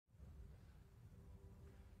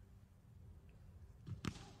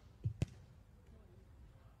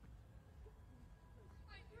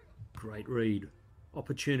Great read.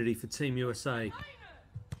 Opportunity for Team USA.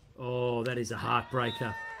 Oh, that is a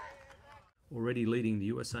heartbreaker. Already leading the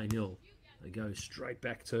USA 0. They go straight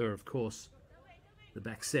back to her, of course. The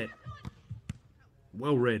back set.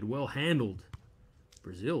 Well read, well handled.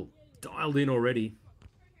 Brazil dialed in already.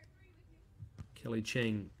 Kelly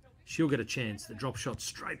Cheng, she'll get a chance. The drop shot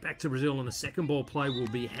straight back to Brazil, and the second ball play will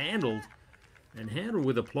be handled. And handled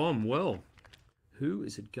with aplomb. Well, who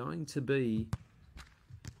is it going to be?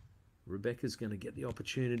 Rebecca's going to get the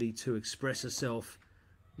opportunity to express herself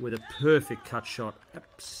with a perfect cut shot.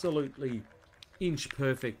 Absolutely inch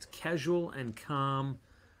perfect. Casual and calm.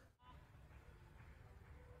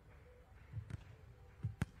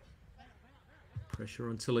 Pressure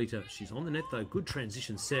on Talita. She's on the net though. Good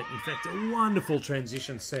transition set. In fact, a wonderful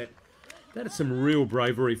transition set. That is some real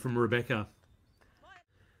bravery from Rebecca.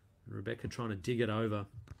 Rebecca trying to dig it over.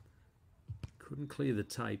 Couldn't clear the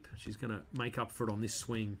tape. She's going to make up for it on this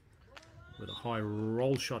swing with a high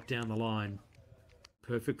roll shot down the line.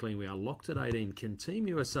 Perfectly. We are locked at 18. Can Team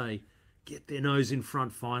USA get their nose in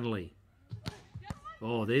front finally?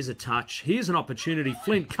 Oh, there's a touch. Here's an opportunity.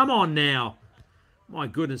 Flint, come on now. My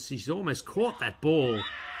goodness, she's almost caught that ball.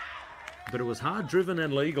 But it was hard driven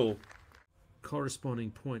and legal. Corresponding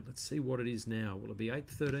point. Let's see what it is now. Will it be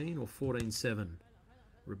 8-13 or 14-7?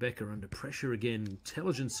 Rebecca under pressure again.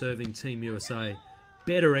 Intelligent serving Team USA.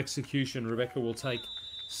 Better execution. Rebecca will take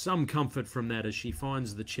some comfort from that as she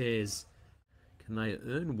finds the chairs. Can they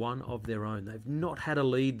earn one of their own? They've not had a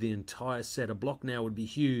lead the entire set. A block now would be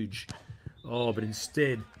huge. Oh, but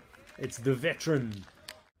instead, it's the veteran.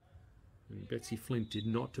 And Betsy Flint did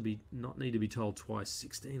not need to be told twice.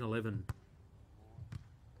 16-11.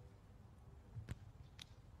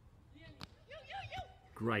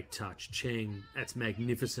 Great touch. Cheng, that's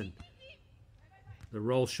magnificent. The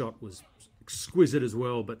roll shot was exquisite as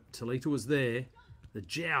well, but Talita was there. The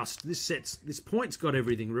joust, this point's got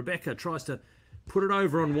everything. Rebecca tries to put it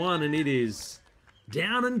over on one, and it is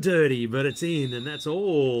down and dirty, but it's in, and that's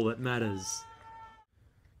all that matters.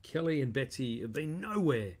 Kelly and Betsy have been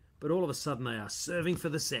nowhere, but all of a sudden they are serving for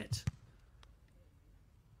the set.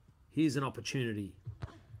 Here's an opportunity,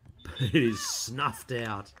 but it is snuffed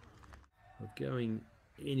out of going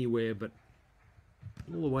anywhere but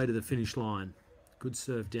all the way to the finish line. Good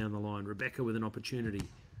serve down the line. Rebecca with an opportunity.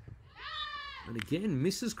 And again,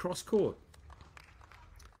 misses cross court.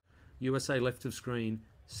 USA left of screen,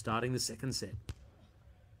 starting the second set.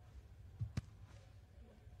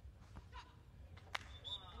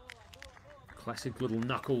 Classic little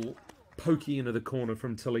knuckle pokey into the corner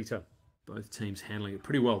from Talita. Both teams handling it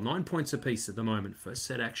pretty well. 9 points apiece at the moment. First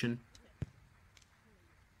set action.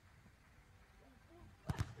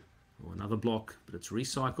 Oh, another block, but it's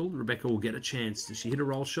recycled. Rebecca will get a chance. Does she hit a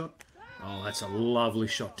roll shot? Oh, that's a lovely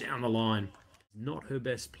shot down the line. Not her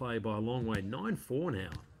best play by a long way. 9-4 now.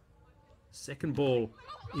 Second ball,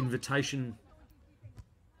 invitation.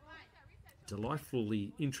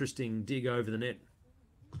 Delightfully interesting dig over the net.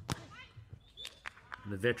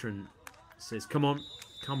 And the veteran says, come on,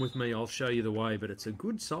 come with me, I'll show you the way. But it's a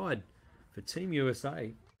good side for Team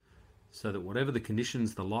USA. So that whatever the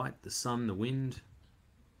conditions, the light, the sun, the wind,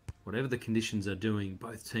 whatever the conditions are doing,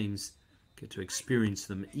 both teams get to experience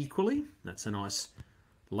them equally. That's a nice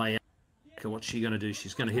layout. What's she going to do?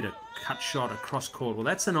 She's going to hit a cut shot across court. Well,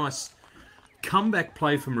 that's a nice comeback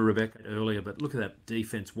play from Rebecca earlier, but look at that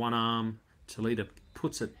defense. One arm. Talita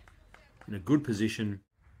puts it in a good position.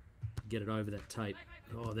 Get it over that tape.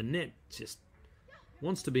 Oh, the net just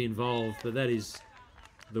wants to be involved, but that is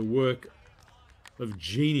the work of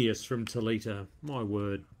genius from Talita. My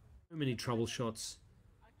word. So many trouble shots.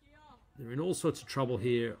 They're in all sorts of trouble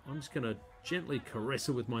here. I'm just going to gently caress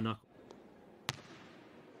it with my knuckle.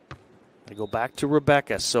 They go back to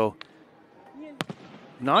Rebecca, so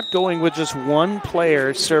not going with just one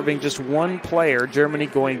player, serving just one player. Germany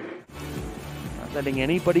going, not letting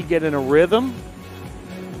anybody get in a rhythm.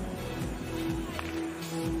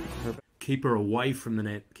 Keep her away from the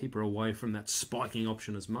net. Keep her away from that spiking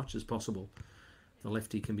option as much as possible. The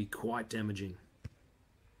lefty can be quite damaging.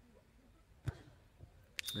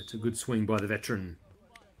 That's a good swing by the veteran.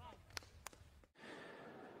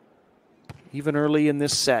 Even early in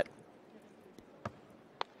this set.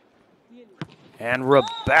 And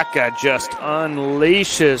Rebecca just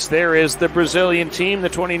unleashes. There is the Brazilian team, the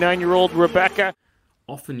 29-year-old Rebecca.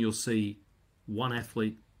 Often you'll see one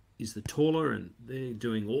athlete is the taller and they're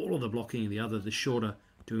doing all of the blocking, and the other, the shorter,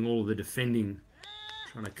 doing all of the defending,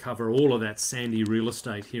 trying to cover all of that sandy real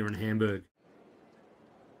estate here in Hamburg.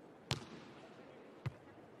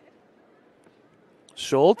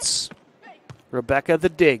 Schultz, Rebecca the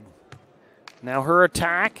dig. Now her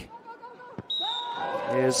attack.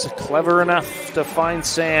 is clever enough to find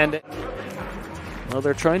sand. Well,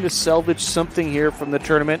 they're trying to salvage something here from the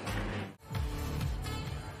tournament.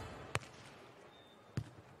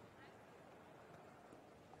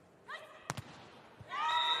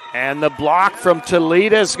 And the block from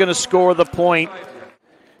Talita is going to score the point.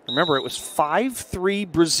 Remember, it was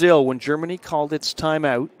 5-3 Brazil when Germany called its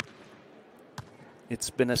timeout. It's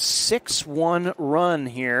been a 6-1 run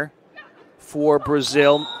here for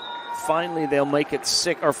Brazil. Finally, they'll make it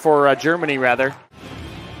for Germany rather.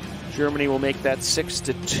 Germany will make that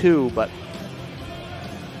 6-2, but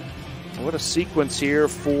what a sequence here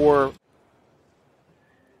for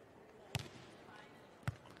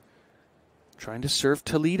trying to serve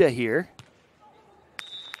Talita here.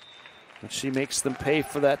 And she makes them pay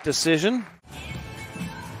for that decision.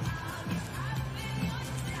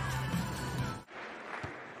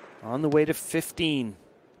 On the way to 15,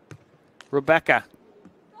 Rebecca.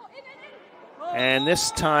 And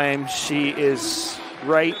this time she is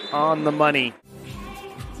right on the money.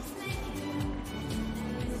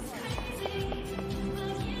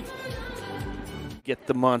 Get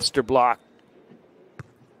the monster block.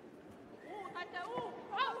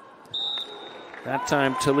 That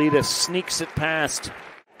time Talita sneaks it past.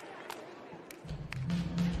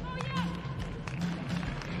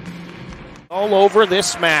 All over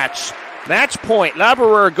this match. Match point.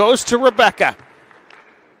 Laboureur goes to Rebecca.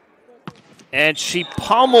 And she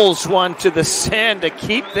pummels one to the sand to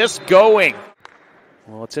keep this going.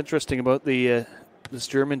 Well, what's interesting about this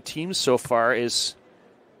German team so far is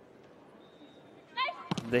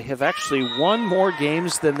they have actually won more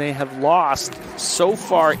games than they have lost so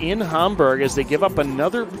far in Hamburg, as they give up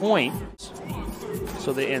another point.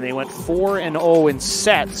 So they went 4-0 in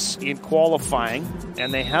sets in qualifying,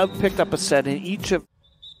 and they have picked up a set in each of.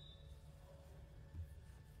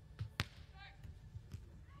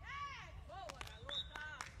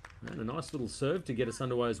 And a nice little serve to get us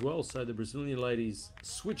underway as well. So the Brazilian ladies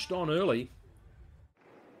switched on early.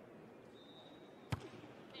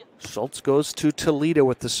 Schultz goes to Talita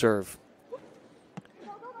with the serve.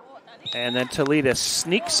 And then Talita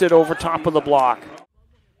sneaks it over top of the block.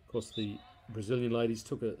 Of course, the Brazilian ladies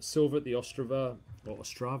took a silver at the Ostrava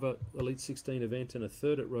Elite16 event and a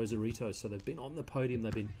third at Rosarito. So they've been on the podium.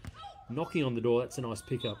 They've been knocking on the door. That's a nice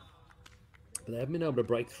pickup. But they haven't been able to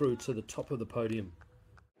break through to the top of the podium.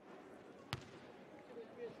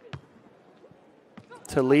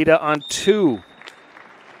 Talita on 2.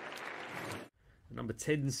 Number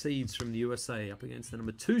 10 seeds from the USA up against the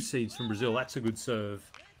number 2 seeds from Brazil. That's a good serve.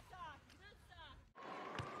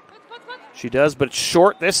 She does, but it's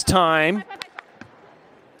short this time.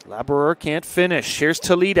 Laboureur can't finish. Here's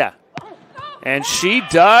Talita. And she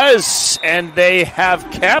does. And they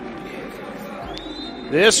have kept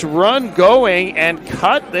this run going and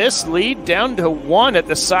cut this lead down to 1 at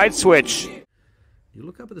the side switch. You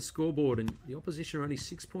look up at the scoreboard and the opposition are only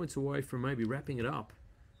 6 points away from maybe wrapping it up.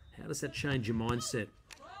 How does that change your mindset?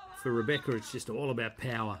 For Rebecca, it's just all about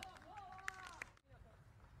power.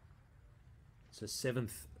 It's a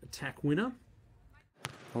 7th attack winner.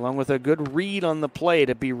 Along with a good read on the play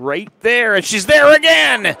to be right there. And she's there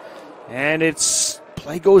again! And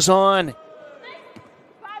play goes on.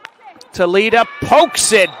 Talita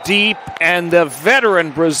pokes it deep, and the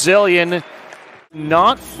veteran Brazilian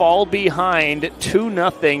not fall behind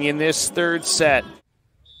 2-0 in this third set.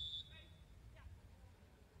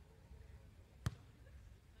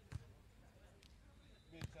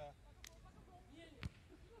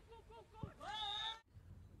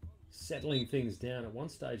 Settling things down. At one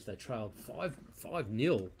stage, they trailed 5-0.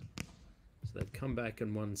 So they've come back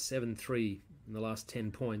and won 7-3 in the last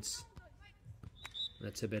 10 points.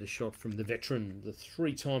 That's a better shot from the veteran, the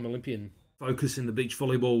 3-time Olympian. Focus in the beach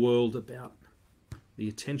volleyball world about the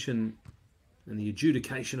attention and the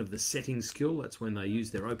adjudication of the setting skill. That's when they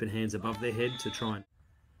use their open hands above their head to try and...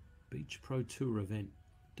 Beach Pro Tour event.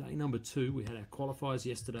 Day number 2. We had our qualifiers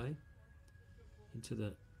yesterday. Into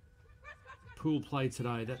the pool play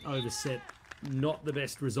today. That overset, not the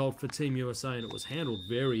best result for Team USA, and it was handled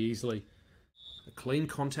very easily. A clean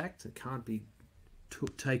contact. It can't be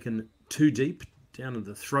taken too deep down to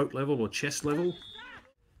the throat level or chest level.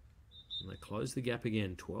 And they close the gap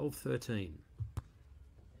again, 12-13.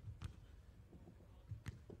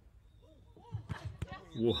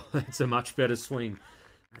 Whoa, that's a much better swing.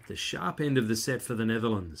 At the sharp end of the set for the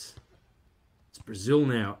Netherlands. It's Brazil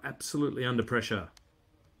now, absolutely under pressure.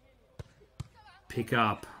 Pick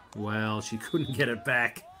up. Well, she couldn't get it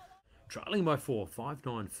back. Trailing by 4,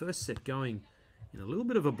 5-9. First set going in a little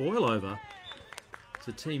bit of a boil over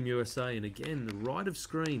to Team USA. And again, the right of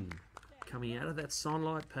screen coming out of that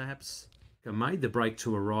sunlight, perhaps. Made the break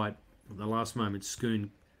to a right. At the last moment, Schoon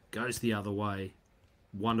goes the other way.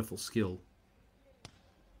 Wonderful skill.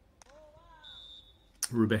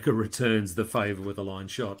 Rebecca returns the favour with a line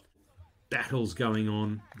shot. Battles going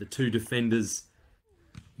on. The two defenders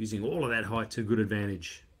using all of that height to good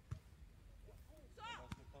advantage.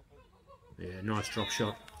 Yeah, nice drop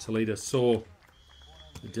shot. Talita saw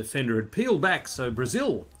the defender had peeled back, so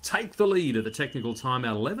Brazil take the lead at the technical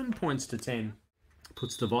timeout. 11 points to 10.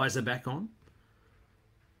 Puts the visor back on.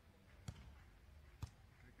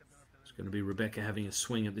 It's going to be Rebecca having a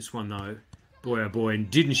swing at this one, though. Boy, oh boy, and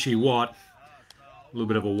didn't she what? A little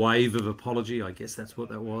bit of a wave of apology. I guess that's what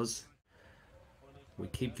that was. We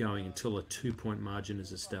keep going until a 2-point margin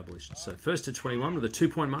is established. So first to 21 with a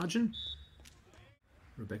 2-point margin.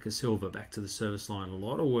 Rebecca Silva back to the service line. A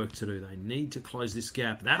lot of work to do. They need to close this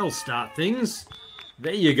gap. That'll start things.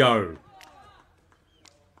 There you go.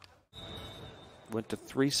 Went to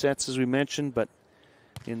 3 sets, as we mentioned, but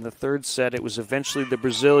in the third set, it was eventually the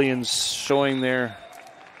Brazilians showing their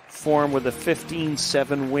form with a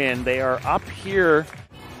 15-7 win. They are up here.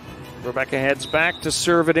 Rebecca heads back to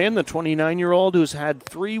serve it in. The 29-year-old who's had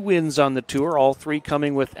 3 wins on the tour, all 3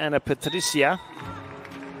 coming with Ana Patricia.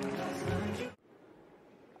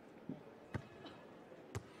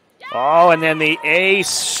 Oh, and then the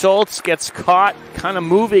ace, Schultz, gets caught, kind of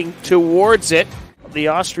moving towards it. The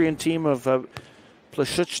Austrian team of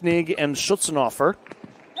Plaszuchnig and Schutzenhofer,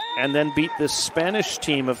 and then beat the Spanish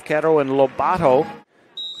team of Quero and Lobato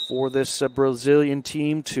for this Brazilian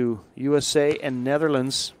team to USA and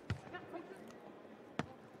Netherlands.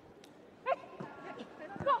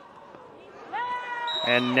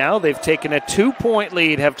 And now they've taken a 2-point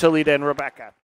lead, have Talita and Rebecca.